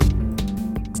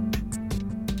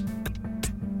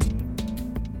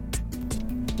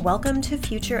Welcome to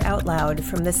Future Out Loud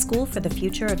from the School for the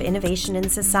Future of Innovation in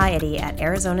Society at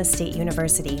Arizona State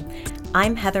University.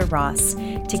 I'm Heather Ross.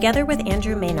 Together with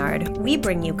Andrew Maynard, we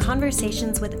bring you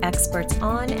conversations with experts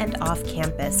on and off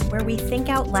campus where we think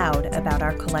out loud about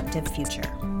our collective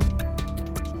future.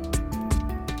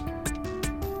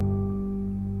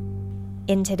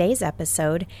 In today's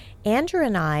episode, Andrew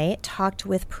and I talked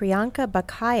with Priyanka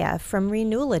Bakaya from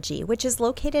Renewlogy, which is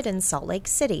located in Salt Lake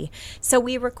City. So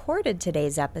we recorded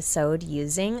today's episode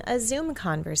using a Zoom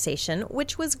conversation,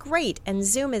 which was great, and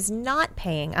Zoom is not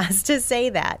paying us to say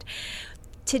that.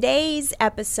 Today's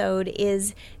episode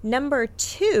is number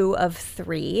 2 of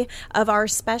 3 of our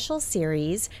special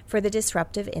series for the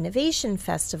Disruptive Innovation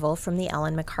Festival from the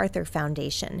Ellen MacArthur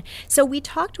Foundation. So we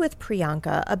talked with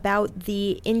Priyanka about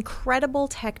the incredible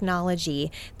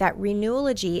technology that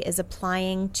Renewlogy is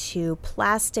applying to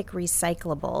plastic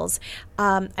recyclables.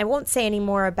 I won't say any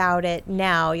more about it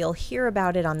now. You'll hear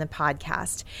about it on the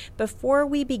podcast. Before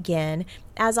we begin,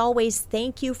 as always,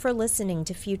 thank you for listening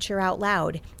to Future Out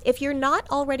Loud. If you're not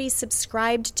already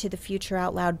subscribed to the Future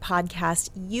Out Loud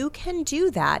podcast, you can do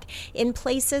that in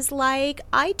places like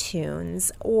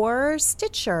iTunes or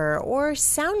Stitcher or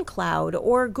SoundCloud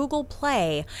or Google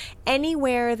Play.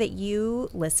 Anywhere that you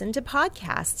listen to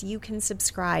podcasts, you can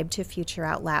subscribe to Future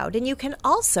Out Loud. And you can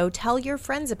also tell your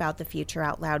friends about the Future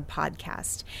Out Loud podcast.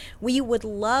 We would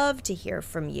love to hear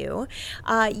from you.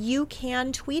 You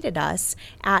can tweet at us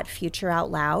at Future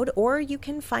Out Loud, or you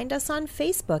can find us on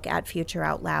Facebook at Future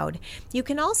Out Loud. You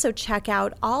can also check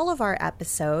out all of our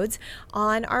episodes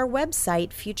on our website,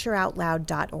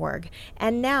 futureoutloud.org.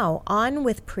 And now, on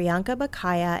with Priyanka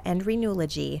Bakaya and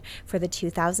Renewlogy for the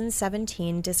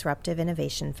 2017 Disruptive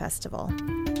Innovation Festival.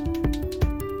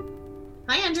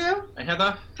 Hi, Andrew. Hi,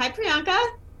 Heather. Hi, Priyanka.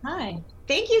 Hi.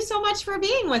 Thank you so much for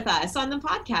being with us on the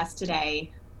podcast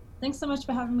today. Thanks so much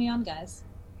for having me on, guys.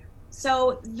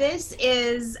 So this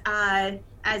is,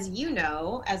 as you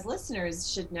know, as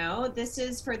listeners should know, this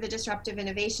is for the Disruptive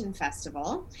Innovation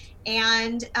Festival.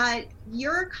 And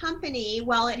your company,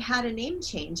 well, it had a name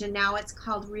change and now it's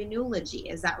called Renewlogy.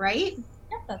 Is that right?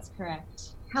 Yep, that's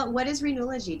correct. What does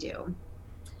Renewlogy do?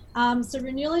 So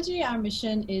Renewlogy, our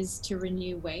mission is to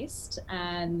renew waste.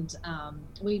 And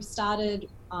we've started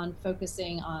on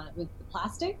focusing on with the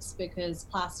plastics because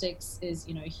plastics is,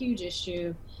 a huge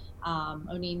issue.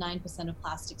 Only 9% of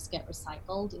plastics get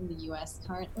recycled in the US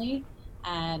currently.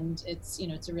 And it's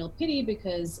a real pity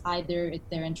because either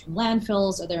they're entering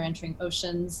landfills or they're entering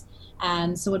oceans.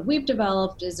 And so what we've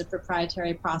developed is a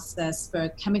proprietary process for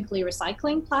chemically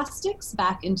recycling plastics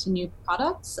back into new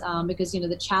products. Because,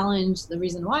 the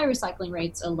reason why recycling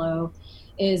rates are low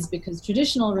is because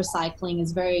traditional recycling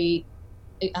is very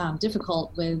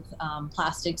difficult with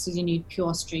plastics, so you need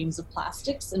pure streams of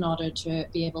plastics in order to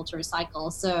be able to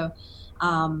recycle. So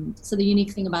the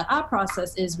unique thing about our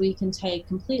process is we can take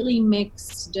completely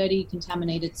mixed, dirty,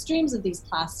 contaminated streams of these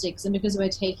plastics, and because we're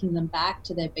taking them back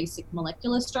to their basic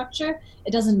molecular structure,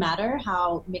 it doesn't matter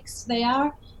how mixed they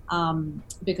are,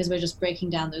 because we're just breaking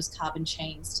down those carbon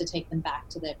chains to take them back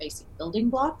to their basic building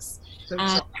blocks. So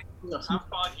how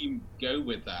far do you go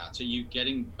with that? Are you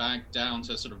getting back down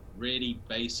to sort of really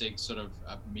basic sort of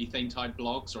methane type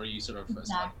blocks, or are you sort of...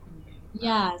 Exactly.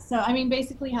 Yeah, so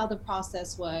basically how the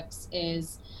process works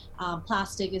is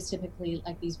plastic is typically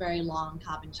like these very long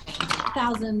carbon chains,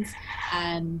 thousands,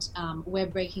 and we're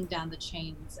breaking down the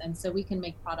chains. And so we can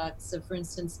make products. So for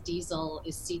instance, diesel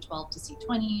is C12 to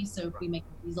C20. So if we make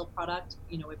a diesel product,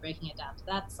 we're breaking it down to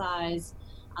that size.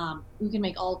 We can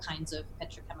make all kinds of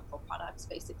petrochemical products,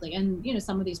 basically. And,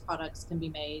 some of these products can be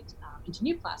made into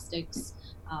new plastics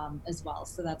as well.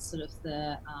 So that's sort of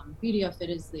the beauty of it,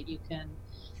 is that you can,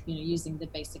 using the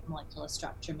basic molecular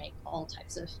structure, make all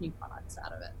types of new products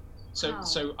out of it. So, wow.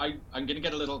 So I'm going to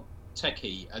get a little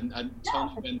techie and tell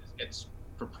me when this gets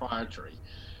proprietary.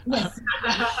 Yes.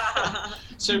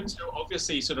 So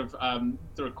obviously sort of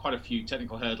there are quite a few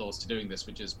technical hurdles to doing this,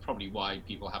 which is probably why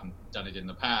people haven't done it in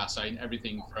the past.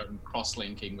 Everything from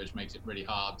cross-linking, which makes it really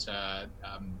hard to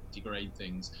degrade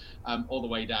things, all the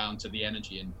way down to the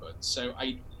energy input. So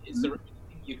is there anything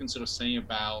you can sort of say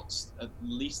about at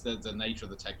least the nature of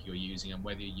the tech you're using and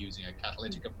whether you're using a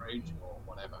catalytic approach or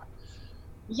whatever?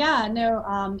 Yeah,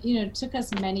 no, it took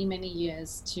us many, many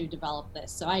years to develop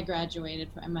this. So I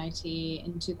graduated from MIT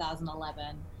in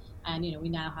 2011, and, we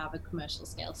now have a commercial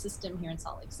scale system here in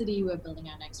Salt Lake City. We're building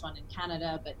our next one in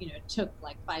Canada, but, it took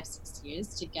like 5-6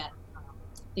 years to get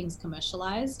things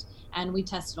commercialized. And we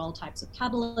tested all types of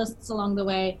catalysts along the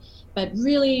way. But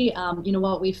really,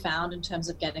 what we found in terms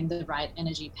of getting the right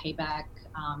energy payback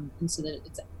and so that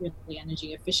it's really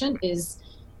energy efficient is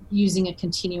using a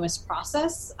continuous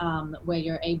process where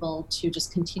you're able to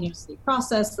just continuously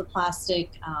process the plastic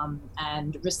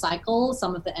and recycle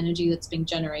some of the energy that's being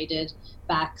generated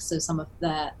back. So some of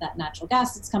that natural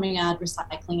gas that's coming out,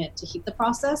 recycling it to heat the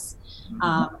process.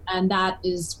 And that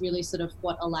is really sort of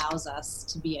what allows us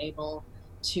to be able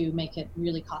to make it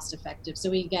really cost effective.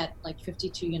 So we get like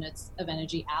 52 units of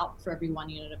energy out for every 1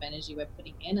 unit of energy we're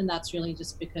putting in. And that's really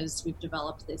just because we've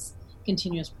developed this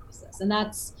continuous process. And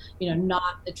that's,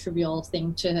 not a trivial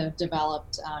thing to have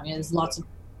developed. There's lots of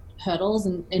hurdles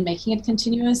in making it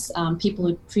continuous. People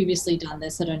who'd previously done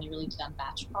this had only really done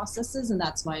batch processes, and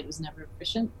that's why it was never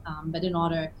efficient. But in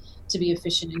order to be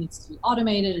efficient, it needs to be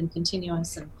automated and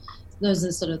continuous. And those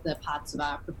are sort of the parts of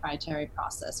our proprietary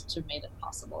process which have made it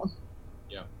possible.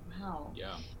 Yeah. Wow.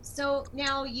 Yeah. So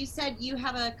now you said you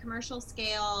have a commercial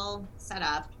scale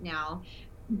setup now.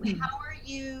 How are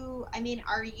you,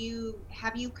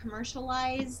 have you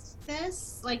commercialized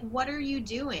this? Like, what are you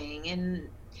doing? And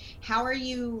how are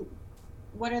you,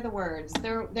 what are the words?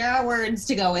 There are words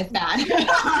to go with that.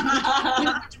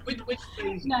 Yeah, completely. Are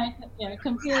you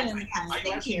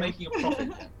actually making a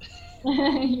profit?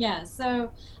 Yeah,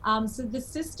 so the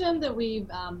system that we've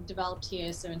developed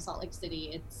here, so in Salt Lake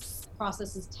City, it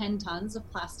processes 10 tons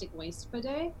of plastic waste per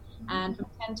day, and from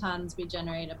 10 tons we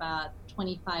generate about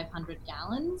 2,500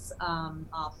 gallons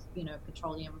of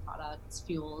petroleum products,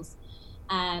 fuels,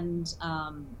 and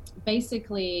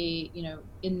basically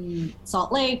in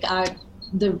Salt Lake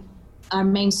our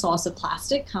main source of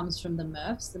plastic comes from the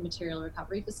MRFs, the material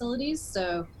recovery facilities.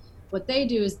 So what they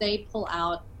do is they pull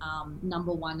out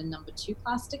number 1 and number 2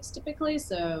 plastics typically,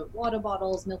 so water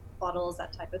bottles, milk bottles,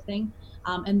 that type of thing.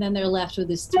 And then they're left with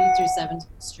this 3 through 7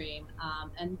 stream.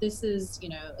 And this is,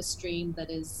 a stream that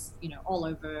is, all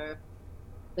over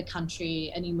the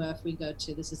country. Any MRF we go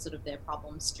to, this is sort of their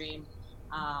problem stream.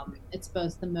 It's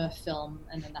both the MRF film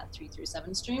and then that 3 through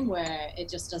 7 stream where it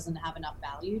just doesn't have enough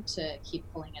value to keep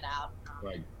pulling it out,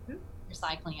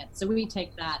 recycling it. So we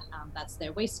take that, that's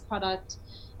their waste product,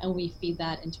 and we feed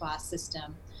that into our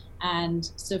system.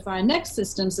 And so for our next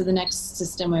system, so the next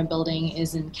system we're building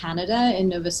is in Canada, in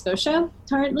Nova Scotia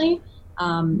currently.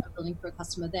 We're building for a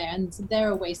customer there, and so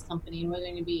they're a waste company, and we're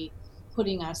going to be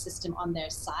putting our system on their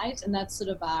site, and that's sort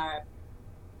of our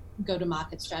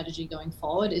go-to-market strategy going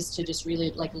forward, is to just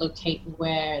really locate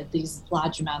where these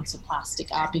large amounts of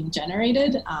plastic are being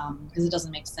generated, because it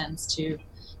doesn't make sense to,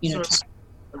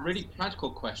 a really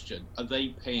practical question. Are they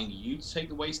paying you to take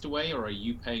the waste away, or are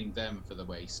you paying them for the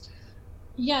waste?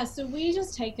 Yeah, so we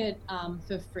just take it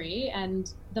for free,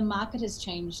 and the market has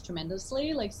changed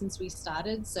tremendously since we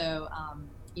started. So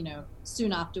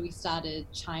soon after we started,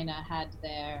 China had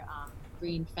their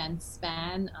green fence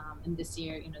ban, and this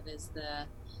year there's the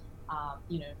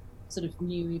sort of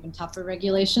new, even tougher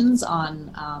regulations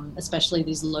on especially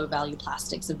these low value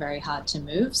plastics are very hard to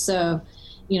move. So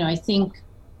I think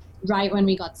right when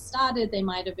we got started, they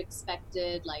might have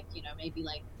expected maybe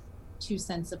 2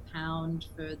 cents a pound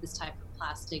for this type of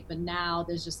plastic, but now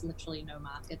there's just literally no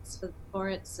markets for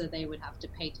it, so they would have to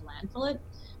pay to landfill it.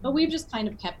 But we've just kind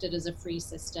of kept it as a free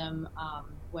system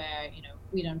where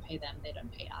we don't pay them, they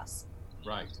don't pay us.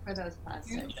 Right. For those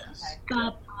plastics. Yes.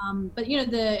 Okay. But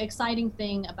the exciting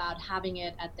thing about having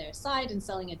it at their site and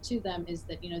selling it to them is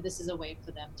that this is a way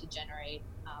for them to generate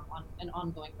an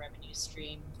ongoing revenue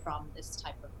stream from this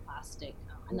type of plastic,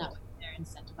 and that way they're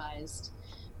incentivized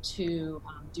to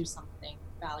do something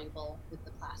valuable with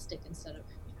the plastic instead of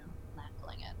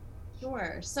landfilling it.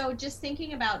 Sure. So just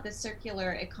thinking about the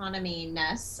circular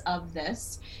economy-ness of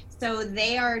this, so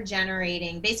they are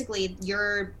generating, basically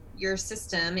your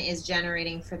system is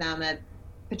generating for them a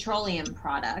petroleum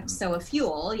product, so a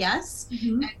fuel, yes?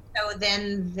 Mm-hmm. And so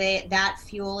then that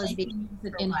fuel is being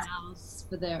used in-house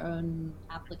for their own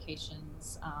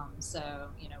applications. So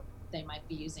they might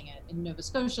be using it in Nova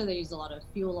Scotia. They use a lot of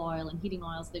fuel oil and heating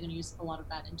oils. They're going to use a lot of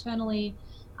that internally.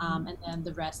 And then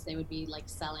the rest they would be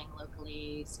selling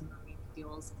locally. Some marine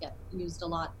fuels get used a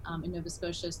lot in Nova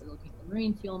Scotia, so they're looking at the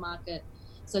marine fuel market.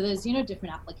 So there's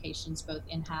different applications both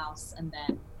in-house and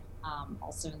then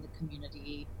also in the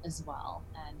community as well.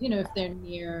 And if they're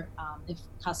near, if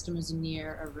customers are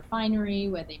near a refinery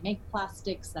where they make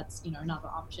plastics, that's another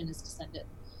option is to send it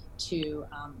to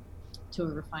a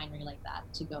refinery like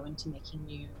that to go into making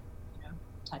new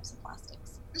types of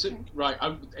plastics. So, right,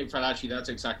 in fact, actually, that's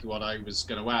exactly what I was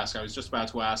going to ask. I was just about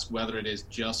to ask whether it is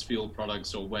just fuel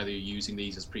products or whether you're using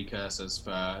these as precursors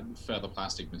for further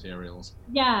plastic materials.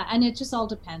 Yeah, and it just all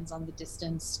depends on the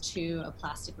distance to a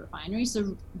plastic refinery.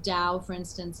 So Dow, for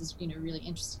instance, is really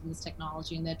interested in this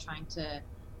technology, and they're trying to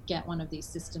get one of these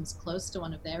systems close to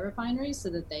one of their refineries so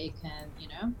that they can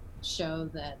show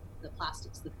that the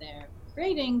plastics that they're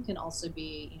creating can also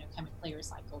be, chemically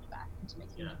recycled back into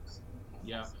making.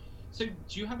 Yeah. So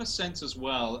do you have a sense as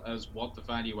well as what the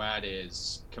value add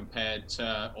is compared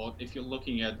to, or if you're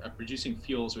looking at producing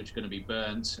fuels which are going to be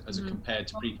burnt as compared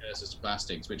to precursors to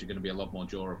plastics, which are going to be a lot more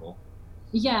durable?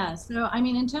 Yeah, so I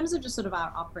mean, in terms of just sort of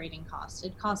our operating cost,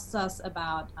 it costs us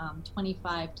about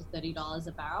 $25 to $30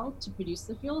 a barrel to produce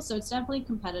the fuel. So it's definitely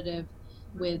competitive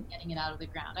with getting it out of the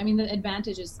ground. I mean, the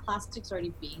advantage is plastic's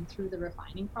already been through the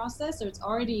refining process, so it's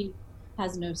already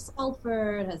has no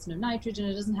sulfur, it has no nitrogen,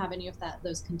 it doesn't have any of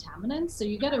those contaminants. So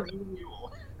you get a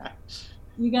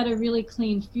really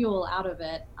clean fuel out of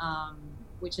it,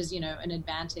 which is an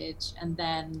advantage. And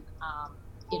then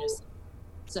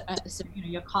So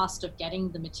your cost of getting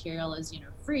the material is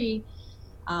free.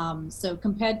 So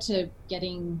compared to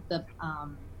getting the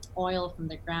oil from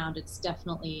the ground, it's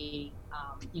definitely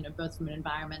both from an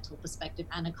environmental perspective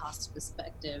and a cost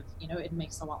perspective, it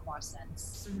makes a lot more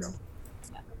sense. Yeah.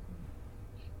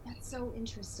 That's so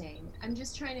interesting. I'm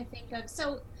just trying to think of,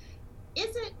 so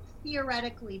is it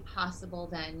theoretically possible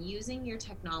then, using your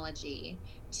technology,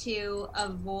 to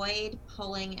avoid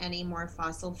pulling any more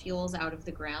fossil fuels out of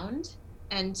the ground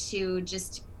and to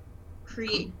just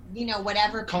create,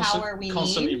 whatever power we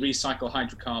constantly need? Recycle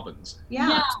hydrocarbons.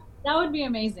 Yeah, that would be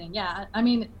amazing. Yeah, I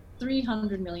mean,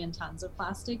 300 million tons of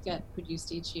plastic get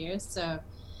produced each year. So,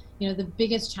 the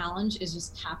biggest challenge is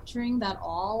just capturing that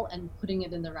all and putting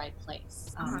it in the right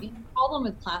place. The problem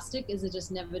with plastic is it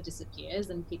just never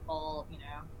disappears, and people,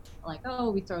 are like,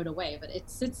 oh, we throw it away, but it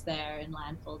sits there in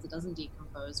landfills. It doesn't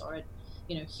decompose, or it,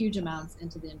 huge amounts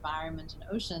into the environment and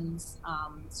oceans.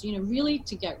 So, really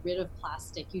to get rid of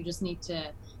plastic, you just need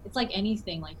to, it's like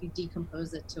anything, like you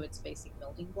decompose it to its basic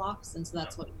building blocks. And so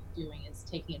that's what you're doing, is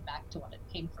taking it back to what it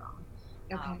came from.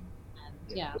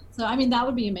 Okay. So, I mean, that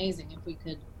would be amazing if we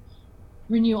could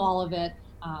renew all of it.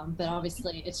 But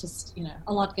obviously it's just,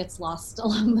 a lot gets lost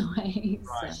along the way.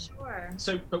 Right. So. Sure.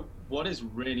 So, but what is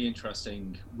really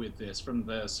interesting with this from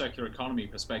the circular economy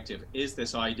perspective is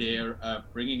this idea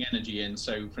of bringing energy in.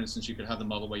 So, for instance, you could have the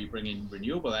model where you bring in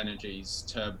renewable energies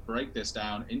to break this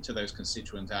down into those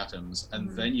constituent atoms, and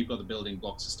then you've got the building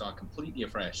blocks to start completely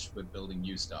afresh with building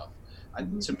new stuff.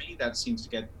 And to me, that seems to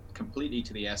get completely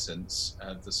to the essence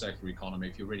of the circular economy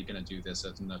if you're really going to do this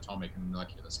at an atomic and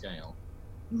molecular scale.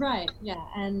 Right. Yeah.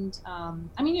 And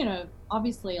I mean,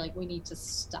 obviously, like, we need to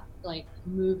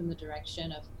move in the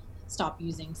direction of stop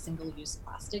using single-use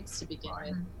plastics to begin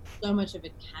with. So much of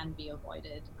it can be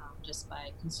avoided just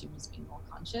by consumers being more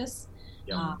conscious.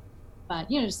 But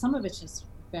some of it's just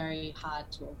very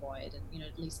hard to avoid, and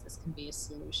at least this can be a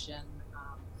solution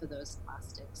for those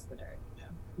plastics that are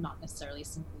not necessarily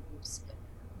single-use but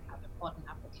have important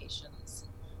applications.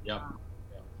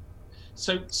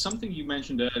 So something you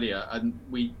mentioned earlier, and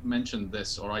we mentioned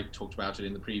this, or I talked about it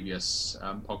in the previous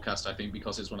podcast, I think,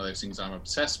 because it's one of those things I'm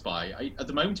obsessed by. At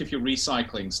the moment, if you're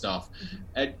recycling stuff,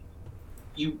 if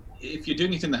you're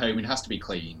doing it in the home, it has to be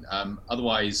clean.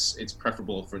 Otherwise, it's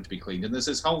preferable for it to be cleaned. And there's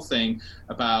this whole thing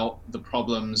about the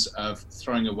problems of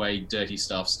throwing away dirty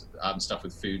stuff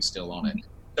with food still on it.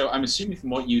 So I'm assuming from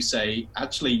what you say,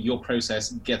 actually your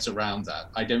process gets around that.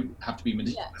 I don't have to be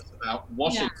meticulous about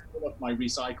washing all of my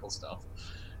recycle stuff.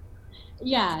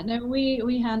 Yeah, no,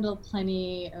 we handle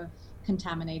plenty of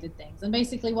contaminated things. And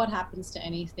basically what happens to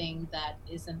anything that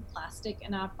isn't plastic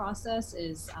in our process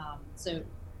is, so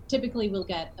typically we'll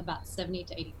get about 70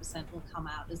 to 80% will come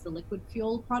out as the liquid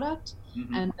fuel product.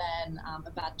 And then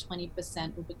about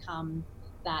 20% will become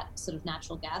that sort of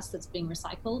natural gas that's being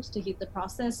recycled to heat the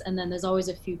process. And then there's always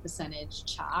a few percentage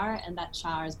char, and that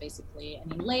char is basically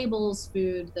any labels,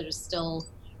 food that are still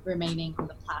remaining on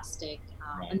the plastic.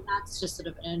 And that's just sort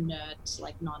of an inert,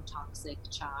 like non-toxic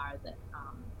char that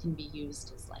can be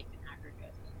used as like an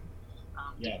aggregate.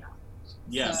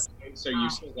 So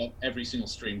you've still got every single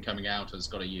stream coming out has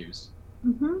got a use.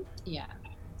 Yeah.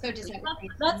 So does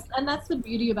that's the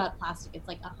beauty about plastic. It's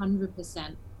like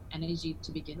 100% energy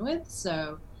to begin with.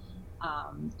 So,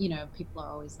 people are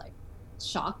always like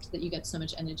shocked that you get so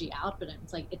much energy out, but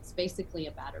it's like, it's basically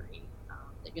a battery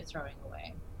that you're throwing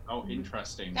away. Oh,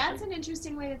 interesting. That's an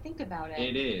interesting way to think about it.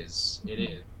 It is.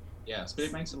 Yes, but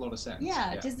it makes a lot of sense.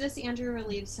 Yeah. Does this, Andrew,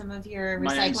 relieve some of your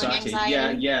recycling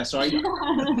anxiety? Yeah. So I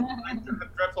have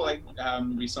dreadful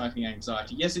recycling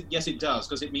anxiety. Yes, it does,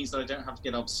 because it means that I don't have to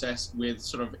get obsessed with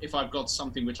sort of if I've got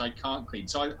something which I can't clean.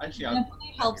 So it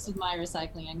definitely helps with my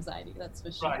recycling anxiety. That's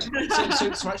for sure. Right.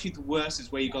 So actually, the worst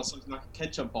is where you got something like a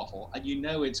ketchup bottle, and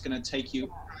it's going to take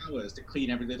you hours to clean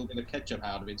every little bit of ketchup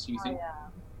out of it. So you think.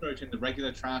 throw it in the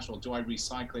regular trash, or do I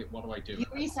recycle it? What do I do? You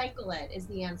recycle it is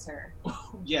the answer.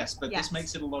 Yes, but Yes. this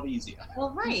makes it a lot easier.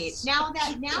 Well, right. Now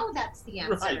that's the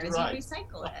answer, Right, is right. you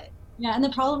recycle it. Yeah, and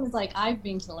the problem is, like, I've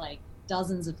been to like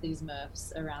dozens of these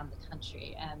MRFs around the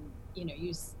country, and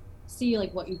you see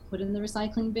like what you put in the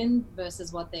recycling bin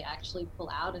versus what they actually pull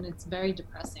out, and it's very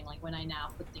depressing. Like when I now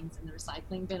put things in the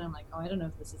recycling bin, I'm like, oh, I don't know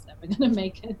if this is ever going to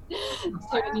make it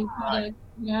to any product,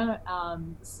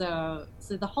 so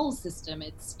the whole system,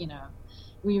 it's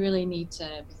we really need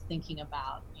to be thinking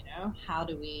about how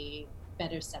do we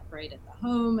better separate at the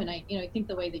home. And I think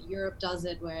the way that Europe does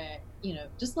it, where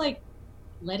just like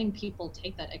letting people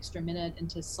take that extra minute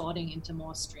into sorting into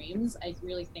more streams, I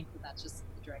really think that that's just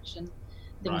the direction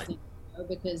things need to go,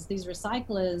 because these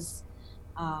recyclers,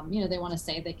 they want to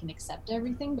say they can accept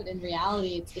everything, but in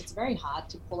reality, it's very hard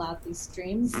to pull out these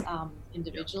streams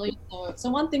individually.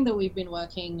 So one thing that we've been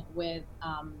working with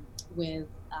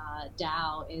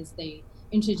Dow is they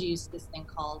introduced this thing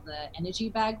called the energy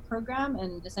bag program,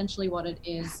 and essentially what it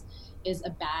is a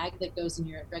bag that goes in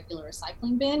your regular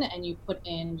recycling bin, and you put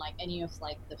in like any of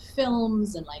like the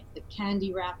films and like the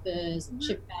candy wrappers and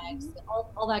chip bags,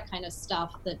 all that kind of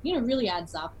stuff that really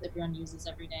adds up, that everyone uses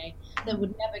every day, that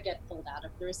would never get pulled out of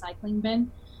the recycling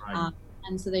bin.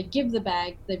 And so they give the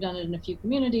bag, they've done it in a few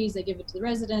communities, they give it to the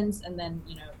residents, and then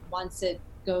once it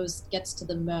gets to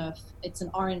the MRF, it's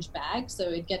an orange bag, so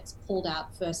it gets pulled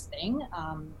out first thing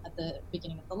at the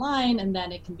beginning of the line, and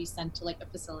then it can be sent to like a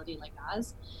facility like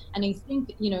ours. And I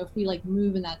think if we like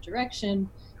move in that direction,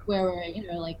 where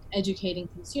we're like educating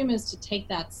consumers to take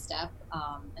that step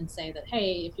and say that,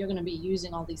 hey, if you're going to be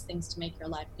using all these things to make your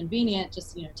life convenient,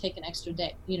 just take an extra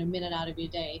day, minute out of your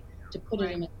day to put it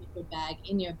in a paper bag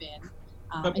in your bin.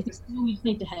 I think we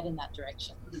need to head in that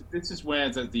direction. This is where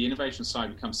the innovation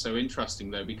side becomes so interesting,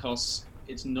 though, because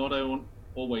it's not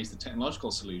always the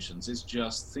technological solutions. It's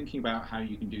just thinking about how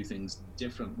you can do things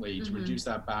differently to reduce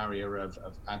that barrier of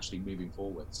actually moving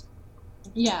forwards.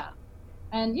 Yeah.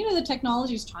 And, the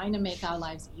technology is trying to make our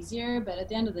lives easier, but at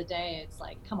the end of the day, it's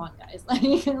like, come on, guys,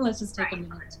 like, let's just take a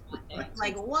minute.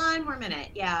 Like one more minute.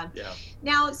 Yeah.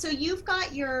 Now, so you've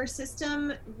got your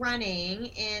system running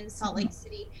in Salt Lake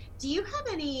City. Do you have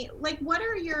any, like, what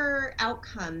are your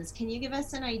outcomes? Can you give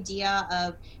us an idea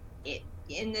of it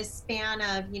in this span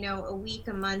of, a week,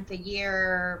 a month, a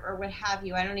year, or what have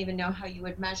you? I don't even know how you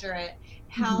would measure it.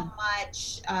 How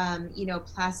much,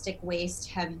 plastic waste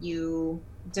have you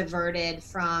diverted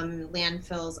from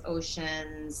landfills,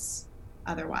 oceans,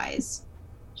 otherwise?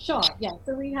 Sure. Yeah.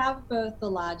 So we have both the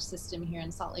large system here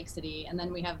in Salt Lake City, and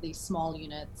then we have these small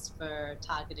units for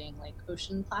targeting like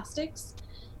ocean plastics.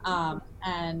 The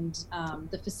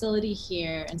facility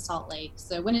here in Salt Lake,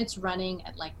 so when it's running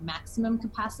at like maximum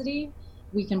capacity,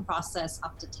 we can process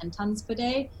up to 10 tons per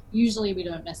day. Usually we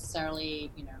don't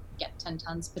necessarily, get 10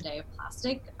 tons per day of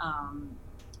plastic.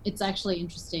 It's actually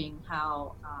interesting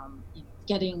how,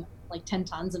 getting like 10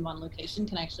 tons in one location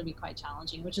can actually be quite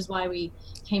challenging, which is why we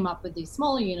came up with these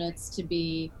smaller units to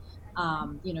be,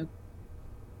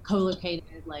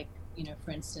 co-located, like,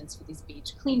 for instance, for these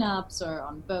beach cleanups or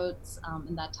on boats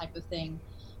and that type of thing.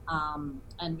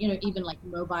 And, even like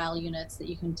mobile units that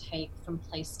you can take from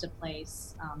place to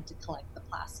place to collect the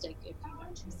plastic if you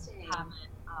have it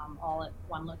all at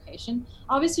one location.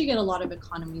 Obviously, you get a lot of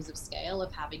economies of scale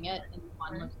of having it in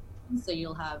one location, so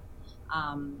you'll have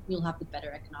the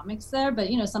better economics there. But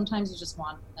sometimes you just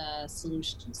want a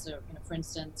solution. So for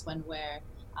instance, when we're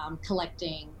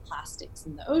collecting plastics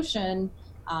in the ocean,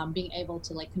 being able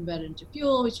to like convert it into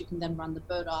fuel, which you can then run the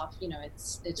boat off.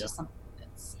 It's just something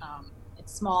that's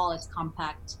it's small, it's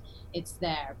compact, it's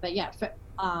there. But yeah, for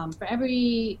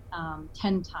every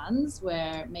 10 tons,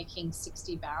 we're making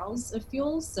 60 barrels of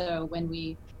fuel. So when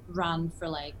we run for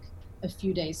like a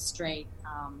few days straight,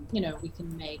 we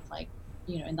can make like,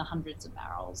 in the hundreds of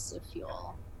barrels of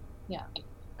fuel. Yeah.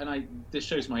 And this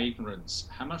shows my ignorance.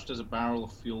 How much does a barrel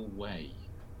of fuel weigh?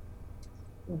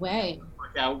 Weigh?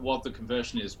 Work out what the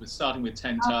conversion is, starting with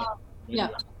 10 tons. Yeah.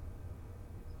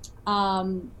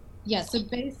 Yeah, so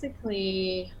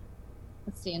basically,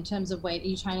 let's see, in terms of weight, are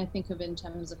you trying to think of it in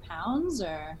terms of pounds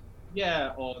or?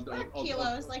 Yeah, or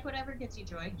kilos, like whatever gets you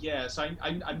joy. Yeah, so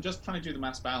I'm just trying to do the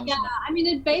mass balance. Yeah, I mean,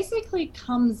 it basically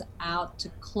comes out to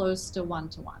close to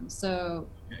 1-to-1. So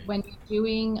when you're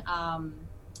doing,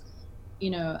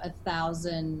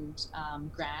 1,000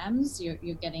 grams, you're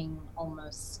getting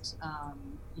almost,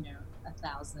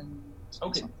 1,000.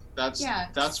 Okay,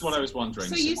 that's what I was wondering.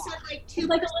 So you said like two. It's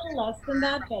like a little less than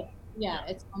that, but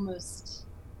it's almost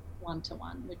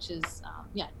 1-to-1, which is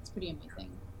it's pretty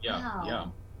amazing. Yeah,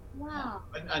 Wow.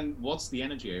 And what's the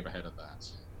energy overhead of that?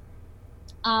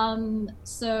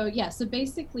 So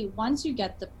basically once you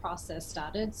get the process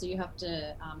started, so you have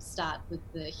to start with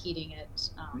the heating it,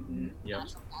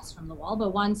 natural gas from the wall,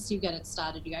 but once you get it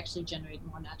started, you actually generate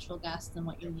more natural gas than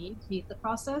what you need to heat the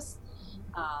process.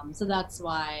 So that's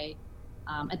why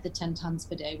at the 10 tons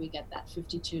per day, we get that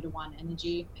 52-to-1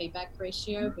 energy payback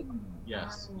ratio.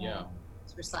 Yes, yeah.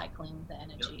 It's recycling the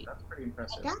energy. Yep, that's pretty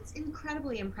impressive. That's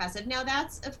incredibly impressive. Now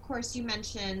that's, of course, you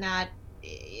mentioned that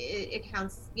it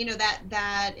counts,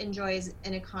 that enjoys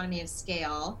an economy of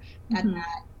scale at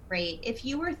that rate. If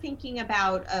you were thinking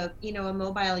about a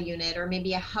mobile unit or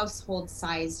maybe a household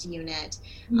sized unit,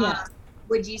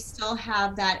 would you still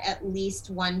have that at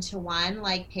least 1-to-1,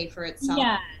 like pay for itself?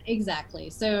 Yeah, exactly.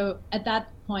 So at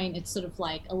that point, it's sort of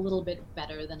like a little bit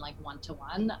better than like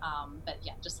 1-to-1. But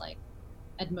yeah, just like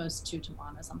at most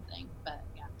 2-to-1 or something. But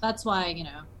yeah, that's why,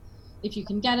 if you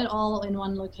can get it all in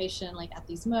one location, like at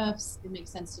these MRFs, it makes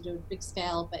sense to do it big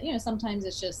scale. But sometimes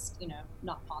it's just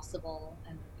not possible,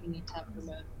 and you need to have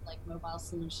remote, like mobile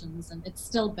solutions, and it's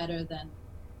still better than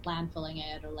landfilling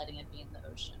it or letting it be in the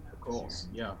ocean. Of course,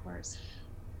 yeah, of course.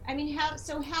 I mean,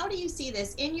 how do you see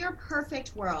this in your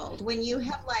perfect world when you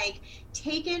have like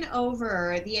taken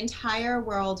over the entire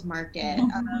world market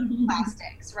of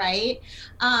plastics, right?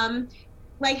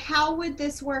 Like, how would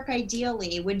this work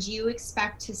ideally? Would you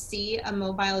expect to see a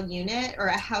mobile unit or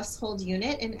a household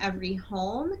unit in every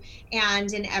home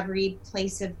and in every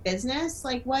place of business?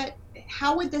 Like,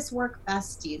 how would this work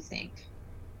best, do you think?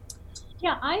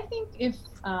 Yeah, I think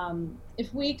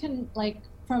if we can, like,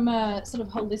 from a sort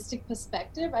of holistic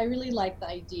perspective, I really like the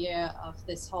idea of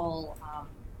this whole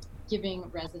giving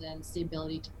residents the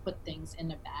ability to put things in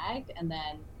a bag and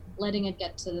then letting it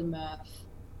get to the MRF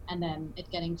and then it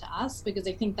getting to us, because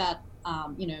I think that,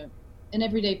 an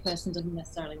everyday person doesn't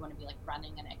necessarily want to be like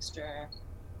running an extra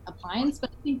appliance, but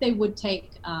I think they would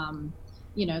take,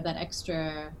 that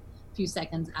extra few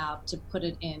seconds out to put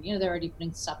it in. They're already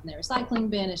putting stuff in their recycling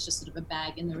bin. It's just sort of a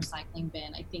bag in the recycling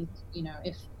bin. I think,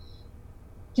 if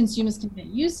consumers can get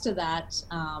used to that,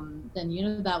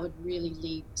 then, that would really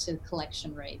lead to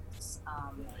collection rates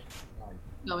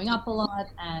going up a lot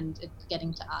and it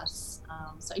getting to us.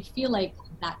 So I feel like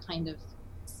that kind of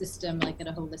system, like at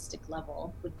a holistic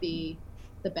level, would be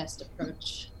the best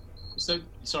approach. So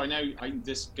I know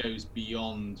this goes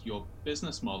beyond your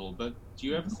business model, but do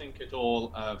you ever think at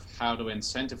all of how to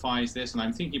incentivize this? And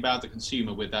I'm thinking about the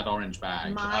consumer with that orange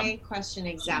bag. My question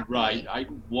exactly. Right.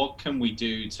 What can we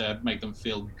do to make them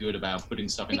feel good about putting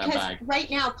stuff in that bag? Because right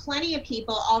now, plenty of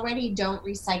people already don't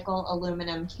recycle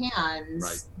aluminum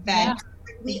cans. Right.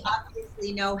 We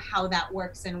obviously know how that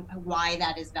works and why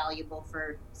that is valuable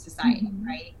for society,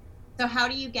 right? So how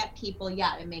do you get people,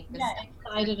 to make this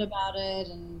excited about it,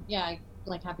 and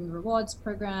like having rewards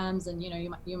programs, and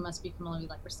you must be familiar with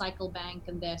like Recycle Bank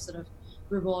and their sort of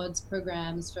rewards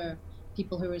programs for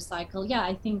people who recycle. Yeah,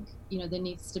 I think there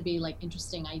needs to be like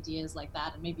interesting ideas like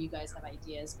that, and maybe you guys have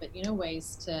ideas, but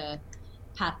ways to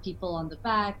pat people on the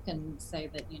back and say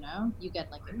that you get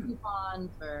like a coupon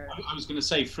for. I was going to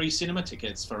say free cinema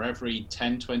tickets for every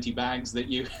 10-20 bags that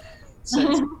you.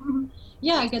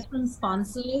 Yeah, get some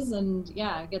sponsors and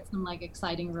get some like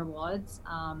exciting rewards.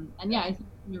 And I think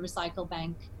the Recycle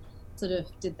Bank sort of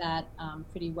did that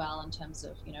pretty well in terms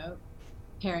of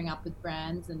pairing up with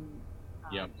brands and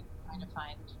trying to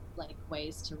find like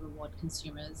ways to reward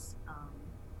consumers.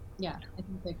 I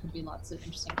think there could be lots of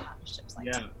interesting partnerships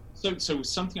like that. So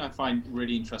something I find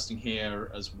really interesting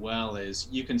here as well is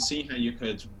you can see how you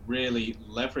could really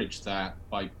leverage that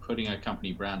by putting a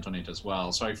company brand on it as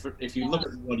well. So if you look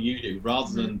at what you do,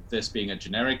 rather than this being a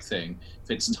generic thing,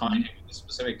 if it's tied in with a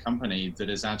specific company that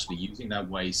is actually using that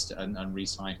waste and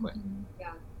recycling.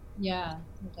 Yeah,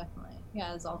 definitely. Yeah,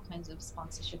 there's all kinds of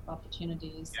sponsorship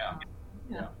opportunities.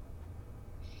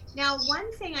 Now, one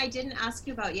thing I didn't ask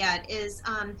you about yet is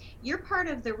you're part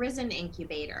of the RISN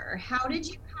Incubator. How did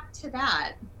you come to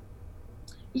that?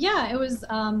 Yeah, it was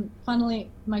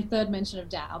funnily my third mention of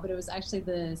Dow, but it was actually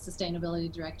the sustainability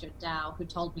director at Dow who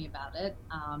told me about it.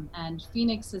 And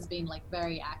Phoenix has been like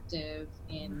very active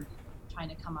in trying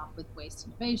to come up with waste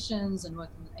innovations and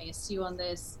working with ASU on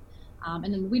this.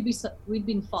 And then we'd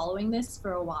been following this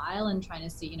for a while and trying to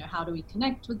see, how do we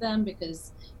connect with them,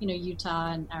 because,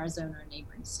 Utah and Arizona are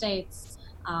neighboring states.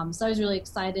 So I was really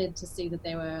excited to see that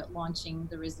they were launching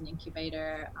the RISN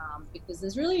Incubator, because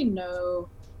there's really no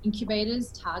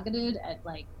incubators targeted at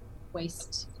like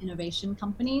waste innovation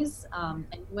companies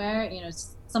anywhere.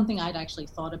 It's something I'd actually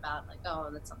thought about, like,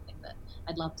 oh, that's something that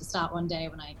I'd love to start one day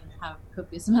when I have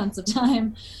copious amounts of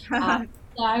time.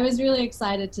 So I was really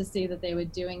excited to see that they were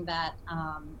doing that.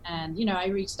 And, I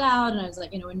reached out and I was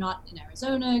like, we're not in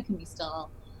Arizona. Can we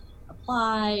still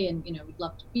apply, and we'd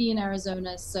love to be in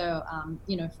Arizona. So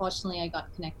fortunately I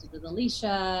got connected with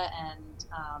Alicia,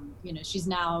 and she's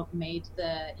now made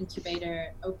the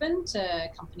incubator open to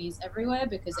companies everywhere,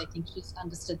 because I think she's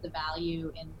understood the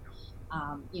value in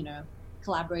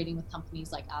collaborating with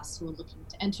companies like us who are looking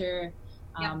to enter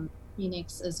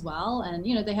Phoenix as well. And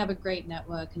they have a great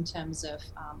network in terms of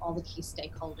all the key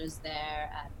stakeholders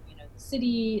there at the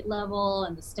city level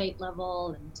and the state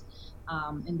level, and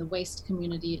in the waste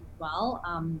community as well.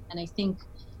 And I think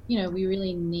we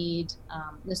really need,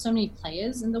 there's so many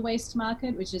players in the waste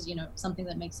market, which is something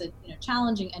that makes it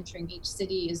challenging entering each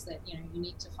city, is that you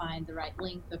need to find the right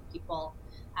link of people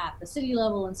at the city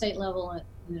level and state level, and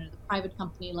the private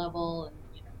company level, and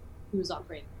who's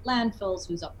operating landfills,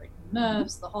 who's operating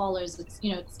MRFs, the haulers.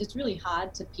 It's really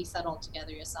hard to piece that all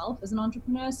together yourself as an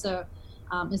entrepreneur. So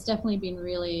it's definitely been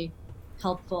really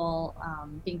helpful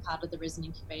being part of the RISN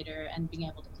Incubator and being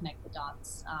able to connect the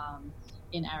dots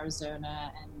in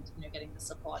Arizona, and getting the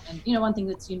support. And one thing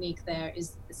that's unique there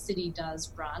is the city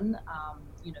does run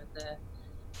the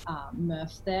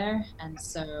MRF there, and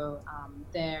so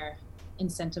they're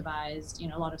incentivized.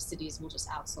 A lot of cities will just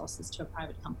outsource this to a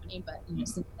private company, but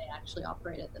since they actually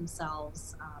operate it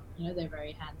themselves, they're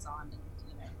very hands-on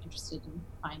and interested in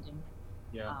finding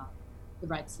the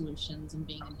right solutions and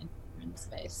being an innovator in the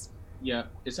space. Yeah,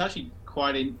 it's actually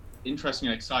quite interesting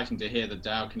and exciting to hear the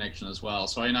Dow connection as well.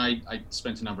 So I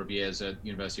spent a number of years at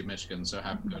University of Michigan, so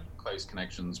have good close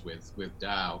connections with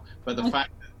Dow. But the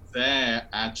fact that they're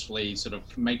actually sort of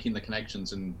making the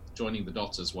connections and joining the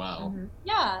dots as well.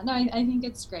 Yeah, no, I think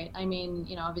it's great. I mean,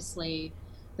 obviously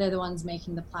they're the ones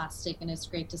making the plastic, and it's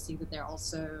great to see that they're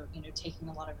also, taking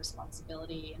a lot of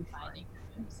responsibility in finding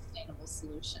sustainable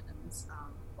solutions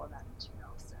for that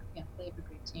material. So yeah, they have a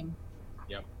great team.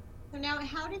 Yep. So now,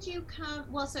 how did you come?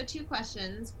 Well, so two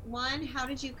questions. One, how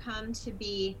did you come to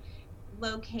be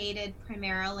located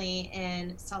primarily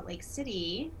in Salt Lake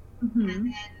City? And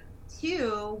then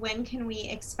two, when can we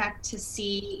expect to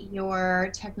see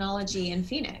your technology in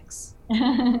Phoenix?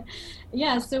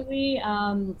 Yeah, so we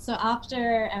so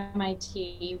after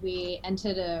MIT, we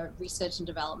entered a research and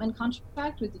development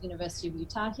contract with the University of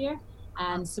Utah here.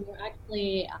 And so we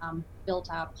actually built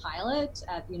our pilot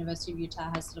at the University of Utah,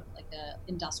 has sort of like an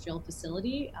industrial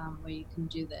facility where you can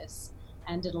do this,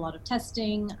 and did a lot of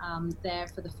testing there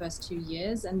for the first 2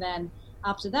 years. And then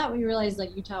after that, we realized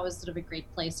that Utah was sort of a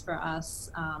great place for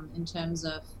us in terms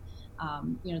of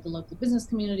the local business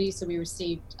community. So we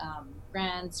received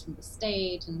grants from the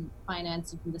state and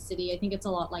financing from the city. I think it's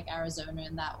a lot like Arizona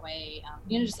in that way,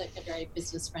 just like a very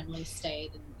business-friendly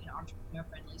state and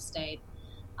entrepreneur-friendly state.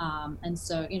 And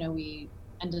so, we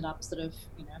ended up sort of,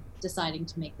 deciding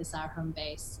to make this our home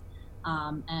base.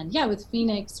 And yeah, with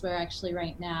Phoenix, we're actually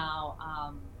right now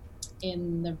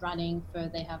in the running for,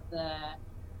 they have the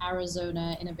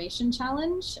Arizona Innovation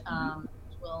Challenge,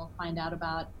 which we'll find out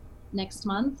about next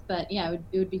month. But yeah,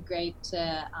 it would be great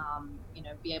to,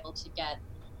 be able to get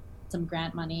some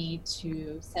grant money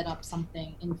to set up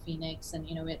something in Phoenix. And,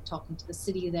 we're talking to the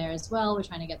city there as well. We're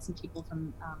trying to get some people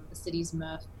from the city's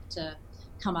MRF to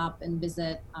come up and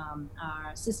visit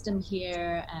our system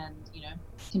here, and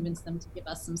convince them to give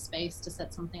us some space to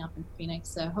set something up in Phoenix.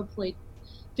 So hopefully,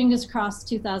 fingers crossed,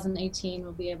 2018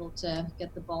 we'll be able to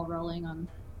get the ball rolling on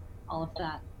all of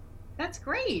that. That's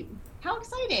great. How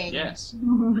exciting. Yes.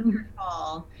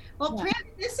 Wonderful. Well, yeah.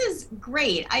 Priyanka, this is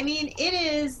great. I mean,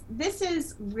 this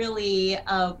is really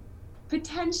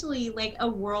potentially like a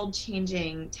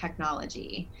world-changing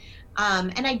technology.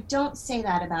 And I don't say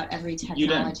that about every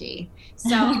technology.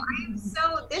 So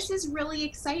this is really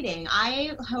exciting.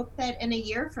 I hope that in a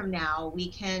year from now, we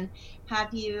can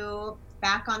have you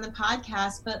back on the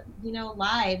podcast, but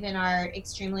live in our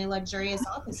extremely luxurious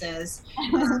offices.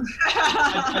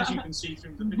 As you can see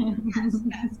through the video. Yes.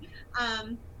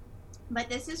 But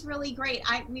this is really great.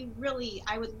 I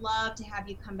would love to have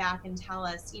you come back and tell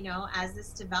us, as this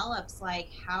develops, like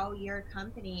how your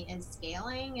company is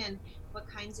scaling and what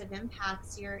kinds of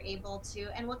impacts you're able to,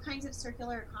 and what kinds of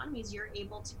circular economies you're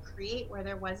able to create where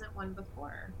there wasn't one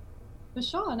before. For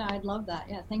sure. No, I'd love that.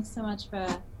 Yeah. Thanks so much for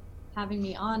having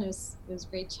me on. It was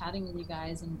great chatting with you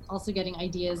guys, and also getting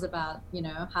ideas about,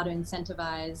 how to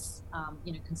incentivize,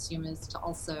 consumers to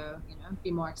also,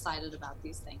 be more excited about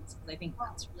these things. Because I think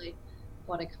that's really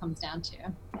what it comes down to.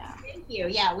 Yeah. Thank you.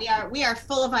 Yeah, we are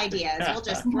full of ideas. We'll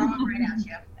just throw them right at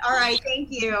you. All right.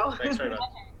 Thank you. Thanks very much.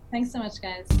 Thanks so much,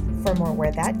 guys. For more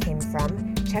where that came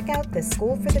from, check out the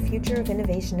School for the Future of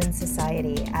Innovation in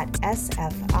Society at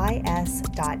sfis.asu.edu.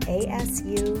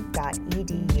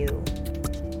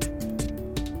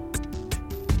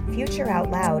 Future Out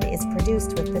Loud is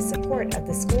produced with the support of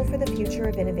the School for the Future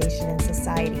of Innovation in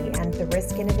Society and the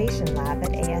RISN Innovation Lab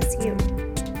at ASU.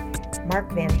 Mark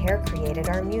Van Hare created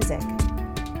our music.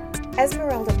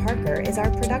 Esmeralda Parker is our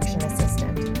production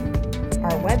assistant.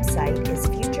 Our website is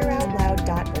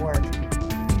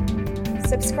futureoutloud.org.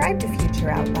 Subscribe to Future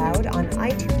Out Loud on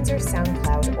iTunes or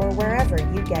SoundCloud or wherever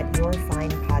you get your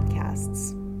fine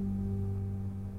podcasts.